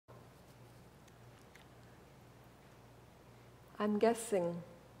I'm guessing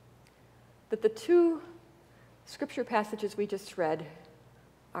that the two scripture passages we just read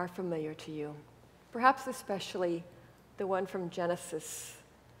are familiar to you, perhaps especially the one from Genesis.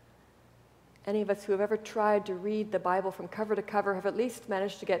 Any of us who have ever tried to read the Bible from cover to cover have at least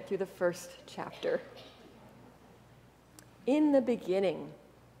managed to get through the first chapter. In the beginning,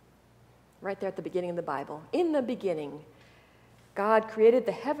 right there at the beginning of the Bible, in the beginning, God created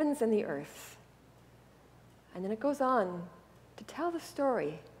the heavens and the earth. And then it goes on to tell the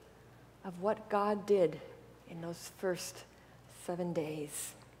story of what God did in those first 7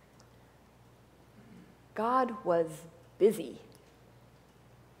 days. God was busy.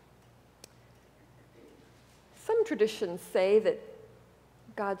 Some traditions say that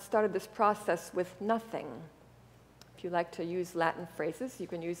God started this process with nothing. If you like to use Latin phrases, you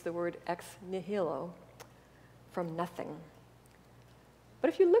can use the word ex nihilo, from nothing.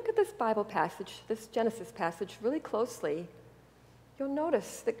 But if you look at this Bible passage, this Genesis passage, really closely, you'll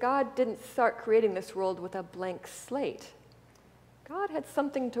notice that God didn't start creating this world with a blank slate. God had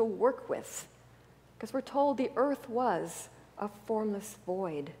something to work with, because we're told the earth was a formless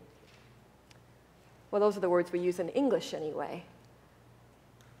void. Well, those are the words we use in English anyway.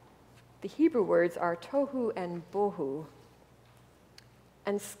 The Hebrew words are tohu and bohu,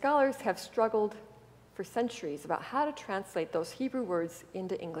 and scholars have struggled for centuries about how to translate those Hebrew words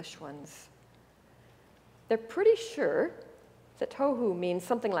into English ones. They're pretty sure that tohu means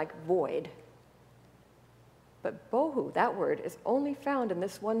something like void, but bohu, that word, is only found in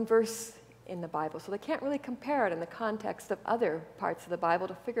this one verse in the Bible, so they can't really compare it in the context of other parts of the Bible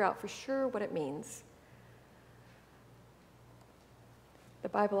to figure out for sure what it means. The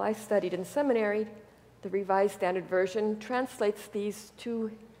Bible I studied in seminary, the Revised Standard Version, translates these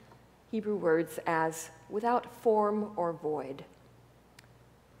two Hebrew words as without form or void.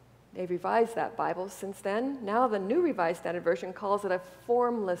 They've revised that Bible since then. Now the New Revised Standard Version calls it a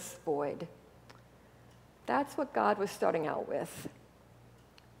formless void. That's what God was starting out with.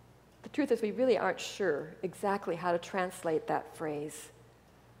 The truth is we really aren't sure exactly how to translate that phrase.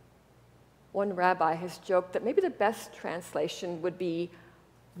 One rabbi has joked that maybe the best translation would be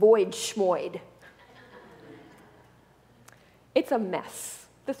void schmoid. It's a mess.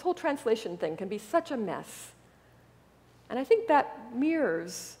 This whole translation thing can be such a mess. And I think that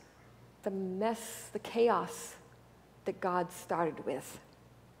mirrors the mess, the chaos that God started with.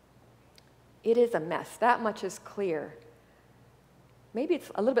 It is a mess. That much is clear. Maybe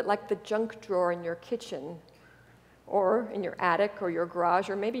it's a little bit like the junk drawer in your kitchen, or in your attic, or your garage,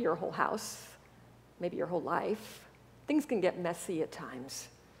 or maybe your whole house, maybe your whole life. Things can get messy at times.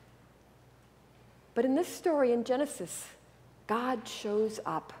 But in this story in Genesis, God shows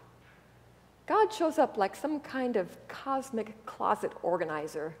up. God shows up like some kind of cosmic closet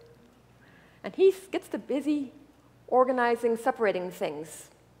organizer. And he gets to busy organizing, separating things.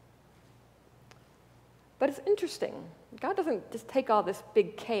 But it's interesting. God doesn't just take all this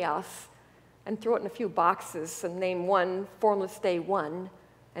big chaos and throw it in a few boxes and name one formless day 1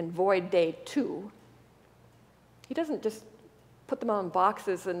 and void day 2. He doesn't just put them on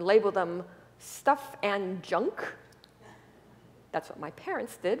boxes and label them stuff and junk. That's what my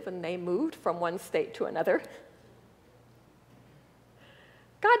parents did when they moved from one state to another.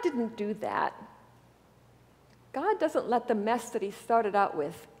 God didn't do that. God doesn't let the mess that he started out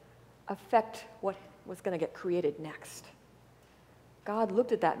with affect what was going to get created next. God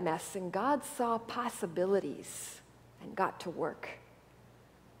looked at that mess, and God saw possibilities and got to work.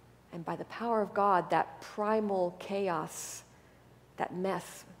 And by the power of God, that primal chaos, that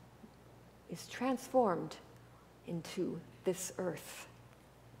mess, is transformed into this earth.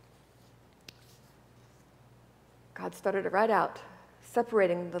 God started it right out,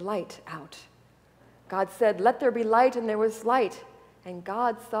 separating the light out. God said, "Let there be light," and there was light. And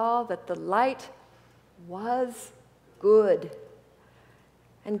God saw that the light was good.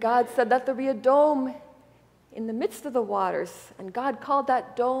 And God said, "Let there be a dome in the midst of the waters." And God called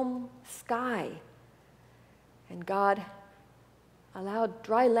that dome sky. And God allowed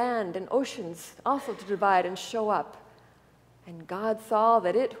dry land and oceans also to divide and show up. And God saw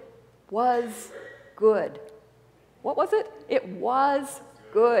that it was good. What was it? It was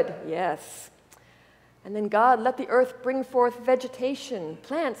good, yes. And then God let the earth bring forth vegetation,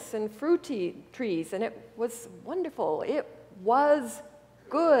 plants and fruity trees, and it was wonderful. It was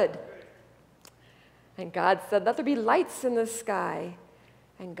good. And God said, "Let there be lights in the sky."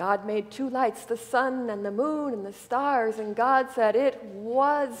 And God made 2 lights, the sun and the moon and the stars, and God said, "It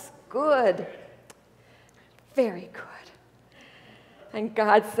was good." Very good. And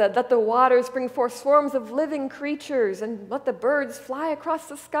God said, "Let the waters bring forth swarms of living creatures, and let the birds fly across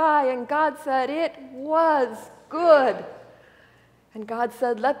the sky." And God said, "It was good." And God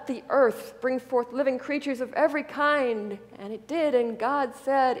said, let the earth bring forth living creatures of every kind. And it did, and God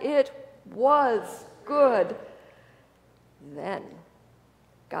said it was good. Then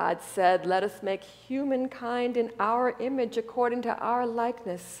God said, let us make humankind in our image according to our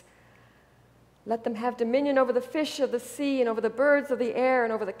likeness. Let them have dominion over the fish of the sea and over the birds of the air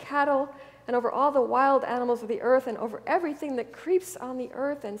and over the cattle and over all the wild animals of the earth and over everything that creeps on the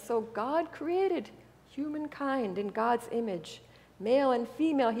earth. And so God created humankind in God's image. Male and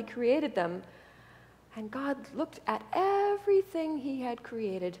female, he created them. And God looked at everything he had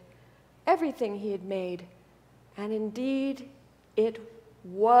created, everything he had made, and indeed it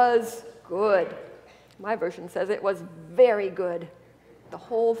was good. My version says it was very good. The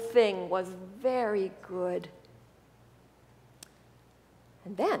whole thing was very good.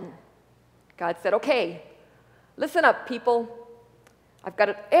 And then God said, okay, listen up, people. I've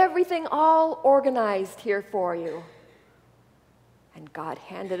got everything all organized here for you. And God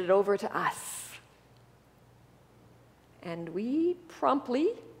handed it over to us. And we promptly,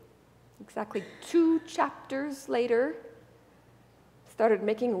 exactly 2 chapters later, started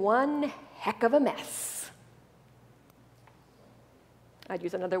making one heck of a mess. I'd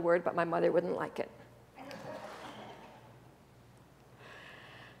use another word, but my mother wouldn't like it.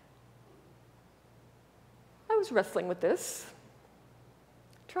 I was wrestling with this,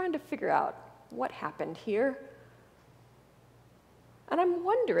 trying to figure out what happened here. And I'm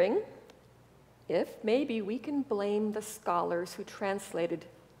wondering if maybe we can blame the scholars who translated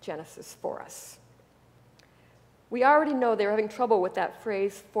Genesis for us. We already know they're having trouble with that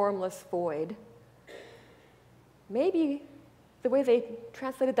phrase, formless void. Maybe the way they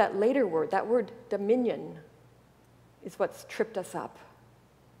translated that later word, that word dominion, is what's tripped us up.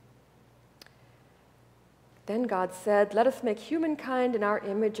 Then God said, let us make humankind in our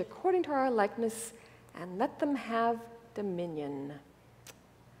image according to our likeness, and let them have dominion.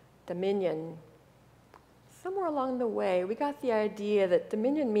 Dominion. Somewhere along the way, we got the idea that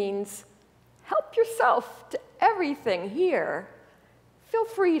dominion means help yourself to everything here. Feel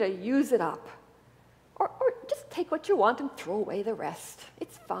free to use it up. Or just take what you want and throw away the rest.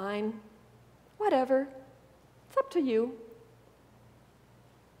 It's fine. Whatever. It's up to you.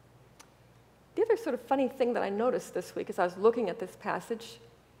 The other sort of funny thing that I noticed this week as I was looking at this passage,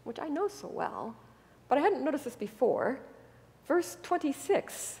 which I know so well, but I hadn't noticed this before, verse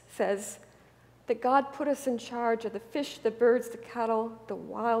 26 says that God put us in charge of the fish, the birds, the cattle, the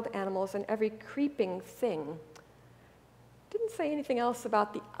wild animals, and every creeping thing. Didn't say anything else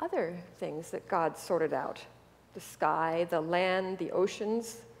about the other things that God sorted out. The sky, the land, the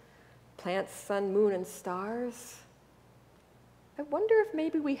oceans, plants, sun, moon, and stars. I wonder if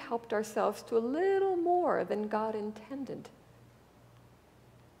maybe we helped ourselves to a little more than God intended.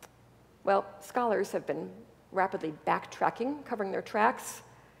 Well, scholars have been rapidly backtracking, covering their tracks,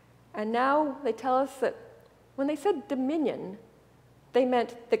 and now they tell us that when they said dominion, they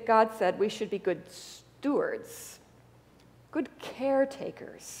meant that God said we should be good stewards, good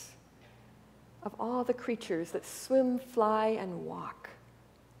caretakers of all the creatures that swim, fly, and walk.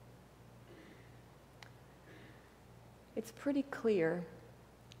 It's pretty clear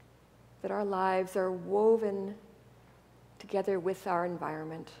that our lives are woven together with our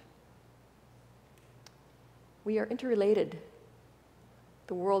environment. We are interrelated,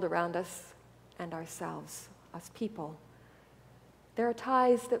 the world around us and ourselves, us people. There are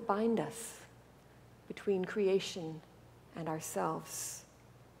ties that bind us between creation and ourselves.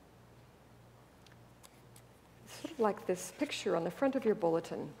 Sort of like this picture on the front of your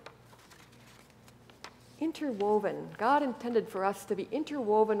bulletin. Interwoven. God intended for us to be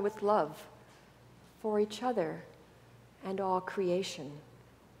interwoven with love for each other and all creation.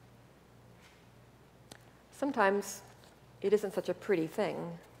 Sometimes it isn't such a pretty thing.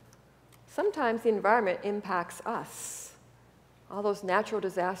 Sometimes the environment impacts us. All those natural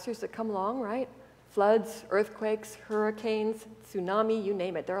disasters that come along, right? Floods, earthquakes, hurricanes, tsunami, you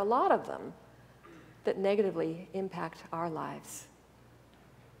name it. There are a lot of them that negatively impact our lives.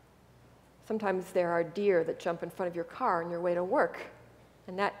 Sometimes there are deer that jump in front of your car on your way to work,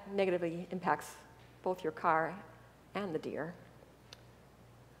 and that negatively impacts both your car and the deer.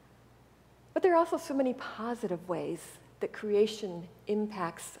 But there are also so many positive ways that creation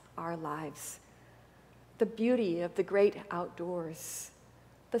impacts our lives. The beauty of the great outdoors,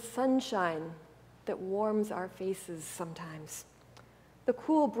 the sunshine that warms our faces sometimes, the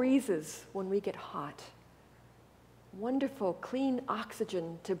cool breezes when we get hot, wonderful clean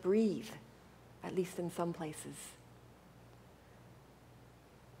oxygen to breathe, at least in some places.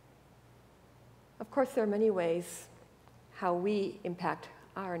 Of course, there are many ways how we impact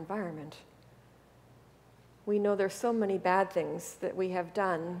our environment. We know there's so many bad things that we have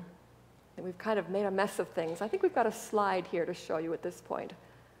done, that we've kind of made a mess of things. I think we've got a slide here to show you at this point.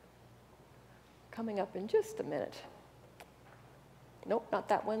 Coming up in just a minute. Nope, not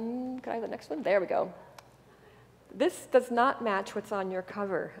that one. Can I have the next one? There we go. This does not match what's on your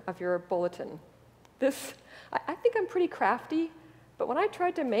cover of your bulletin. This, I think I'm pretty crafty, but when I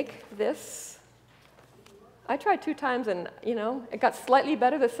tried to make this, I tried 2 times and, it got slightly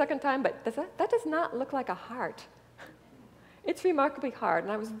better the second time, but that does not look like a heart. It's remarkably hard,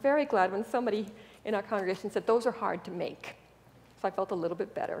 and I was very glad when somebody in our congregation said, those are hard to make. So I felt a little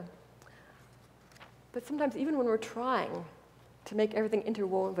bit better. But sometimes even when we're trying to make everything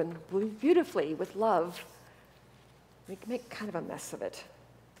interwoven beautifully with love, we can make kind of a mess of it.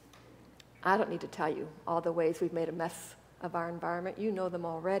 I don't need to tell you all the ways we've made a mess of our environment. You know them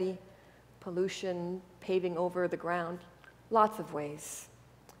already. Pollution, paving over the ground, lots of ways.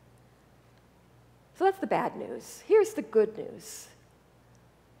 So that's the bad news. Here's the good news.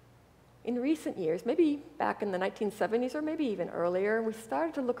 In recent years, maybe back in the 1970s or maybe even earlier, we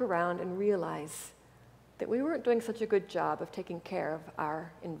started to look around and realize that we weren't doing such a good job of taking care of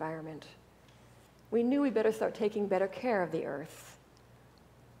our environment. We knew we better start taking better care of the earth.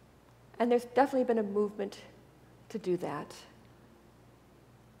 And there's definitely been a movement to do that.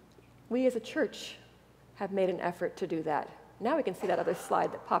 We as a church have made an effort to do that. Now we can see that other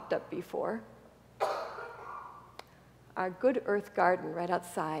slide that popped up before. Our Good Earth Garden right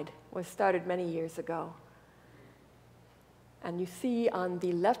outside was started many years ago. And you see on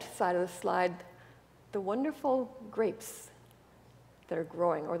the left side of the slide the wonderful grapes that are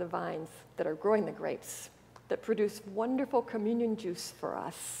growing, or the vines that are growing the grapes, that produce wonderful communion juice for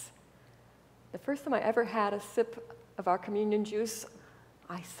us. The first time I ever had a sip of our communion juice,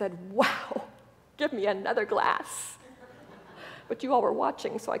 I said, wow, give me another glass. But you all were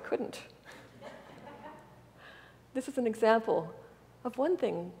watching, so I couldn't. This is an example of one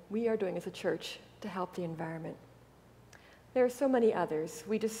thing we are doing as a church to help the environment. There are so many others.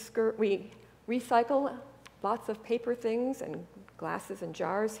 We recycle lots of paper things and glasses and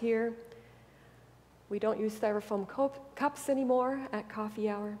jars here. We don't use styrofoam cups anymore at coffee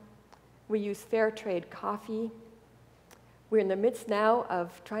hour. We use fair trade coffee. We're in the midst now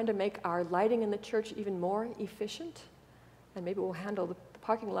of trying to make our lighting in the church even more efficient, and maybe we'll handle the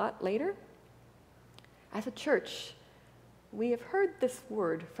parking lot later. As a church, we have heard this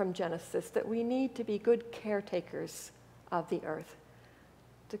word from Genesis that we need to be good caretakers of the earth,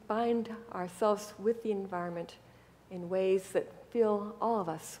 to bind ourselves with the environment in ways that fill all of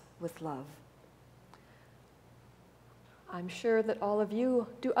us with love. I'm sure that all of you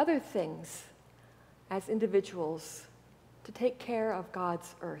do other things as individuals to take care of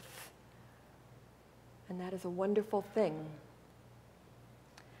God's earth. And that is a wonderful thing.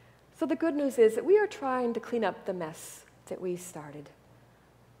 So the good news is that we are trying to clean up the mess that we started,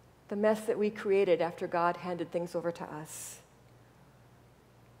 the mess that we created after God handed things over to us.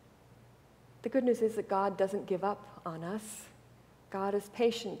 The good news is that God doesn't give up on us. God is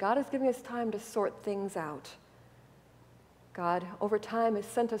patient. God is giving us time to sort things out. God, over time, has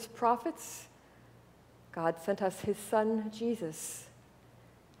sent us prophets. God sent us his Son, Jesus.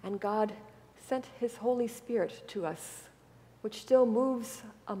 And God sent his Holy Spirit to us, which still moves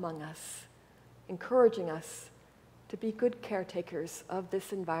among us, encouraging us to be good caretakers of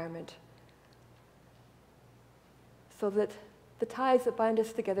this environment, so that the ties that bind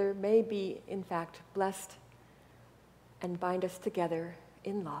us together may be, in fact, blessed and bind us together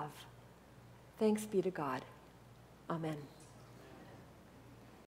in love. Thanks be to God. Amen.